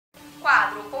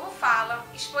Quadro, Povo, Fala,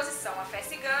 exposição A Fé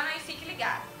Cigana e Fique,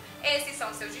 Ligado. Esses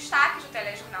são seus destaques do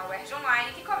telejornal UERJ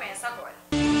Online, que começa agora.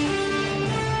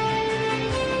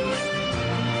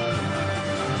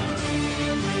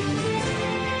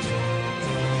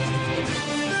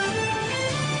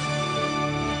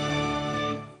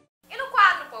 E no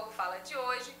quadro Povo Fala de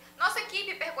hoje, nossa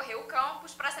equipe percorreu o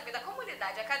campus para saber da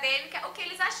comunidade acadêmica o que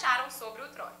eles acharam sobre o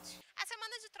trote. A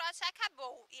semana de trote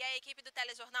acabou e a equipe do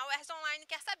telejornal UERJ Online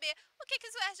quer saber o que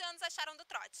os uerjanos acharam do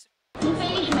trote.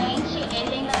 Infelizmente,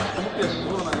 ele ainda... Como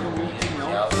pessoa, na minha opinião,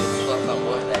 eu sou a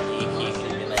favor da lei que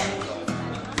criminaliza.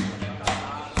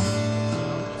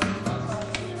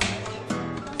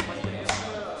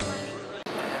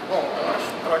 Bom, eu acho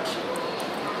que o trote,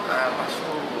 a partir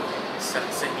de certo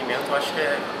discernimento, eu acho que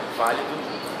é válido,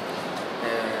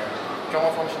 que é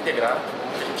uma forma de integrar,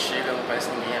 muita gente chega, não conhece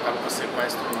ninguém, acaba que você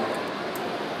conhece todo mundo.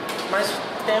 Mas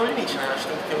tem um limite, né? Acho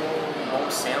que tem que ter um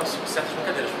bom senso de certas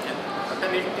brincadeiras, porque até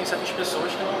mesmo tem certas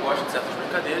pessoas que não gostam de certas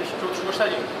brincadeiras que outros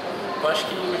gostariam. Então acho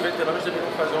que os veteranos deveriam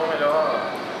fazer uma melhor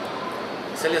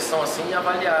seleção assim e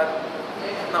avaliar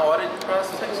na hora para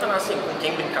selecionar assim, com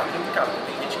quem brincar, porque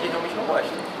tem gente que realmente não gosta,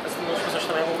 mas as pessoas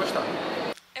também vão gostar.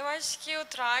 Eu acho que o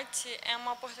trote é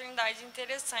uma oportunidade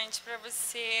interessante para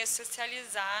você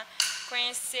socializar,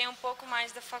 conhecer um pouco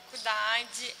mais da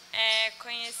faculdade,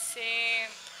 conhecer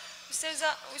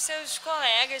os seus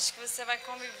colegas que você vai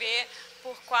conviver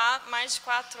por mais de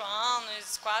 4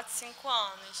 anos, 4, 5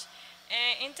 anos.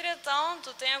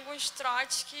 Entretanto, tem alguns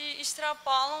trotes que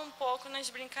extrapolam um pouco nas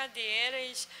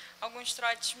brincadeiras, alguns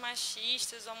trotes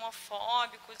machistas,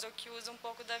 homofóbicos ou que usam um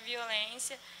pouco da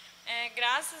violência.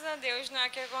 Graças a Deus não é o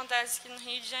que acontece aqui no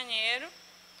Rio de Janeiro,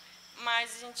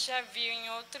 mas a gente já viu em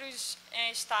outros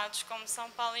estados como São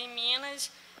Paulo e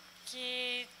Minas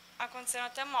que aconteceram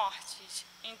até mortes.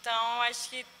 Então, acho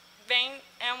que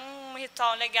é um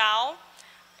ritual legal,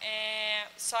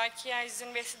 só que as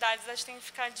universidades elas têm que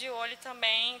ficar de olho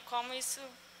também em como isso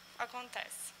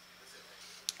acontece.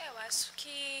 Eu acho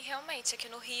que realmente aqui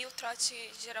no Rio o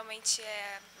trote geralmente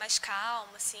é mais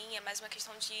calmo, assim, é mais uma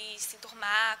questão de se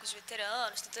enturmar com os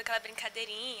veteranos, tem toda aquela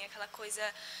brincadeirinha, aquela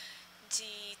coisa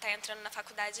de estar entrando na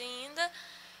faculdade ainda,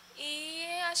 e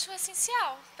acho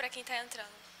essencial para quem está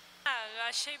entrando. Eu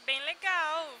achei bem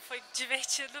legal, foi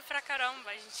divertido pra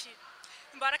caramba. A gente,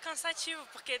 embora cansativo,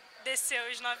 porque descer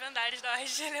os 9 andares da Loja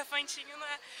de Elefantinho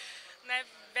não é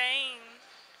bem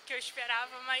o que eu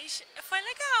esperava, mas foi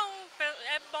legal.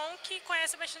 É bom que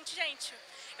conhece bastante gente.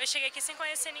 Eu cheguei aqui sem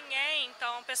conhecer ninguém,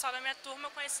 então o pessoal da minha turma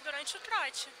eu conheci durante o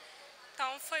trote.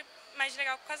 Então foi mais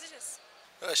legal por causa disso.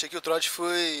 Eu achei que o trote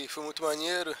foi muito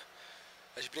maneiro.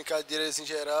 As brincadeiras em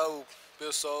geral, o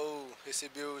pessoal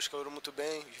recebeu os calouros muito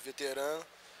bem, os veteranos.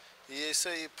 E é isso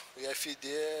aí, pô. IFD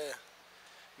é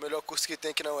o melhor curso que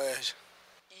tem aqui na UERJ.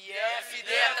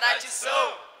 IFD é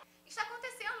tradição! Está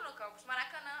acontecendo no campus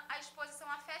Maracanã a exposição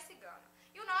A Fé Cigana.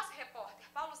 E o nosso repórter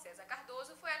Paulo César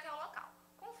Cardoso foi até o local.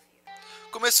 Confira.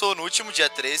 Começou no último dia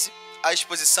 13 a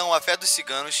exposição A Fé dos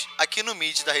Ciganos aqui no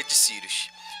MIT da Rede Sirius.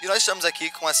 E nós estamos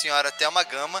aqui com a senhora Thelma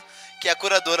Gama, que é a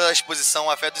curadora da exposição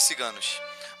A Fé dos Ciganos.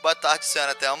 Boa tarde,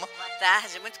 senhora Thelma. Boa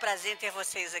tarde, muito prazer em ter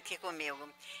vocês aqui comigo.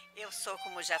 Eu sou,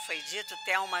 como já foi dito,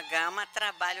 Thelma Gama,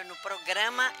 trabalho no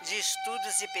Programa de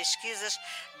Estudos e Pesquisas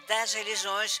das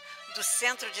Religiões do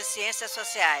Centro de Ciências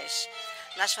Sociais.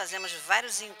 Nós fazemos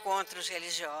vários encontros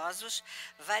religiosos,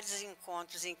 vários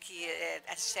encontros em que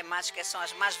as temáticas são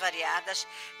as mais variadas,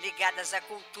 ligadas à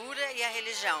cultura e à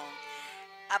religião.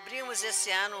 Abrimos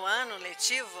esse ano, o ano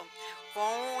letivo,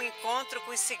 com um encontro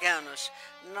com os ciganos,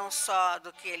 não só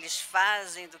do que eles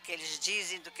fazem, do que eles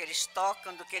dizem, do que eles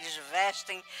tocam, do que eles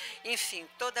vestem, enfim,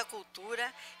 toda a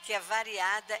cultura que é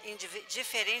variada em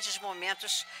diferentes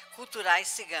momentos culturais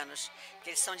ciganos, que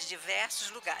eles são de diversos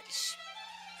lugares.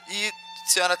 E,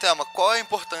 senhora Thelma, qual é a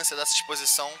importância dessa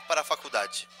exposição para a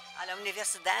faculdade? Olha, a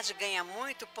universidade ganha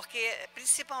muito porque,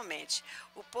 principalmente,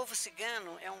 o povo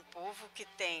cigano é um povo que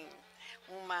tem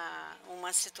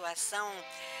uma situação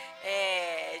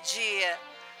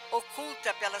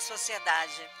oculta pela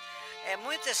sociedade.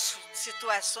 Muitas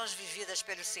situações vividas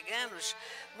pelos ciganos,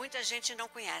 muita gente não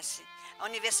conhece. A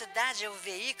universidade é o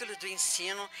veículo do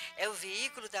ensino, é o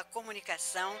veículo da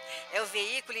comunicação, é o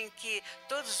veículo em que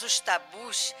todos os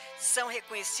tabus são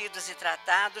reconhecidos e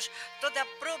tratados, toda a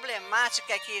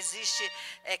problemática que existe,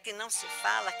 que não se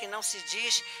fala, que não se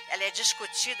diz, ela é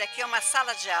discutida. Aqui é uma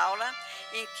sala de aula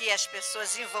em que as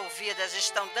pessoas envolvidas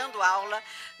estão dando aula,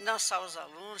 não só os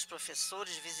alunos,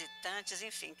 professores, visitantes,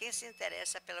 enfim, quem se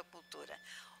interessa pela cultura,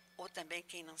 ou também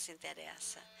quem não se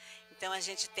interessa. Então a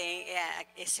gente tem,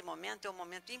 esse momento é um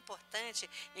momento importante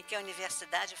em que a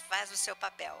universidade faz o seu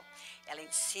papel. Ela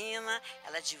ensina,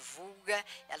 ela divulga,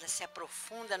 ela se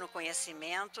aprofunda no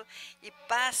conhecimento e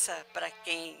passa para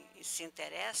quem se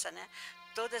interessa, né,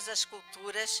 todas as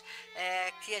culturas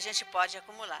que a gente pode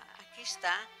acumular. Aqui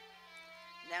está,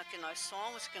 né, o que nós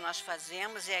somos, o que nós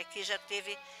fazemos, e aqui já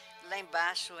teve, lá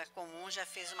embaixo, é comum, já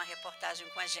fez uma reportagem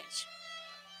com a gente.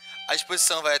 A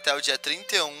exposição vai até o dia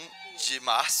 31 de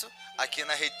março, aqui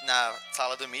na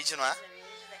sala do MID, não é?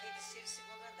 Da Rede Círio,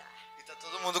 segundo andar. E tá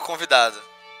todo mundo convidado.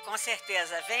 Com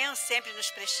certeza, venham sempre nos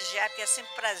prestigiar, porque é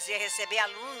sempre um prazer receber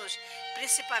alunos,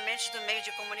 principalmente do meio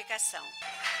de comunicação.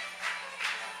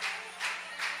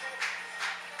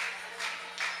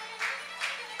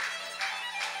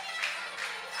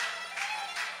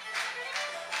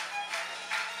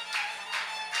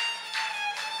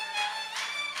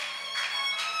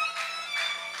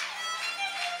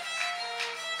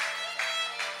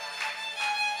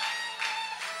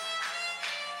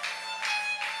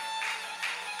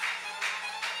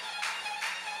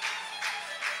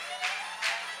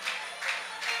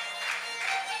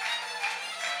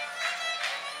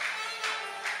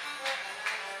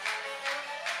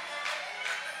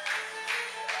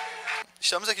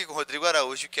 Estamos aqui com o Rodrigo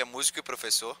Araújo, que é músico e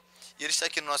professor, e ele está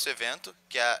aqui no nosso evento,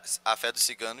 que é a Fé dos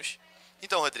Ciganos.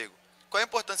 Então, Rodrigo, qual a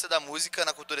importância da música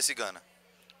na cultura cigana?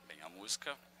 Bem, a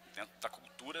música, dentro da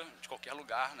cultura de qualquer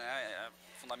lugar, né, é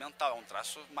fundamental, é um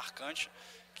traço marcante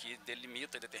que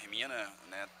delimita e determina,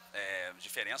 né,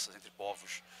 diferenças entre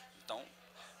povos. Então,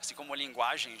 assim como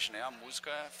linguagens, né, a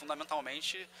música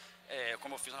fundamentalmente,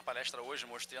 como eu fiz na palestra hoje,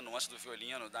 mostrei a nuance do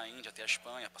violino da Índia até a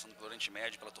Espanha, passando pelo Oriente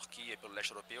Médio, pela Turquia, pelo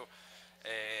leste europeu.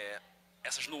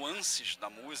 Essas nuances da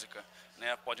música,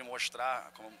 né, podem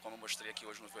mostrar, como eu mostrei aqui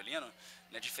hoje no violino,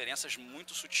 né, diferenças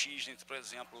muito sutis entre, por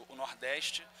exemplo, o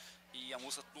Nordeste e a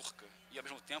música turca. E, ao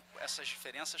mesmo tempo, essas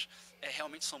diferenças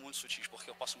realmente são muito sutis, porque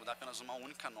eu posso mudar apenas uma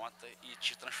única nota e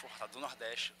te transportar do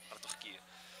Nordeste para a Turquia.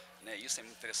 Né, isso é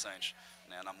muito interessante,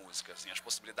 né, na música, assim, as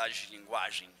possibilidades de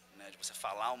linguagem, né, de você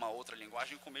falar uma outra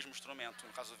linguagem com o mesmo instrumento,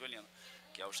 no caso do violino,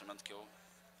 que é o instrumento que eu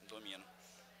domino.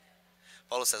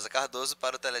 Paulo César Cardoso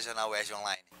para o telejornal UERJ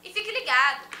Online. E fique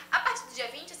ligado! A partir do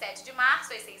dia 27 de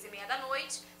março, às 6h30 da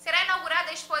noite, será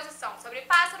inaugurada a exposição sobre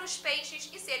pássaros, peixes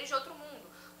e seres de outro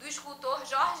mundo, do escultor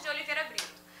Jorge de Oliveira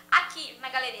Brito, aqui na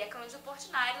Galeria Cândido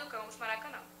Portinari, do campus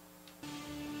Maracanã.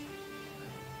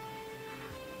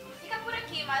 Fica por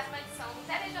aqui mais uma edição do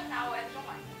telejornal UERJ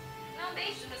Online. Não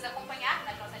deixe de nos acompanhar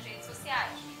nas nossas redes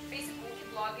sociais, Facebook,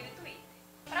 blog e Twitter.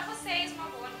 Para vocês, uma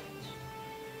boa noite.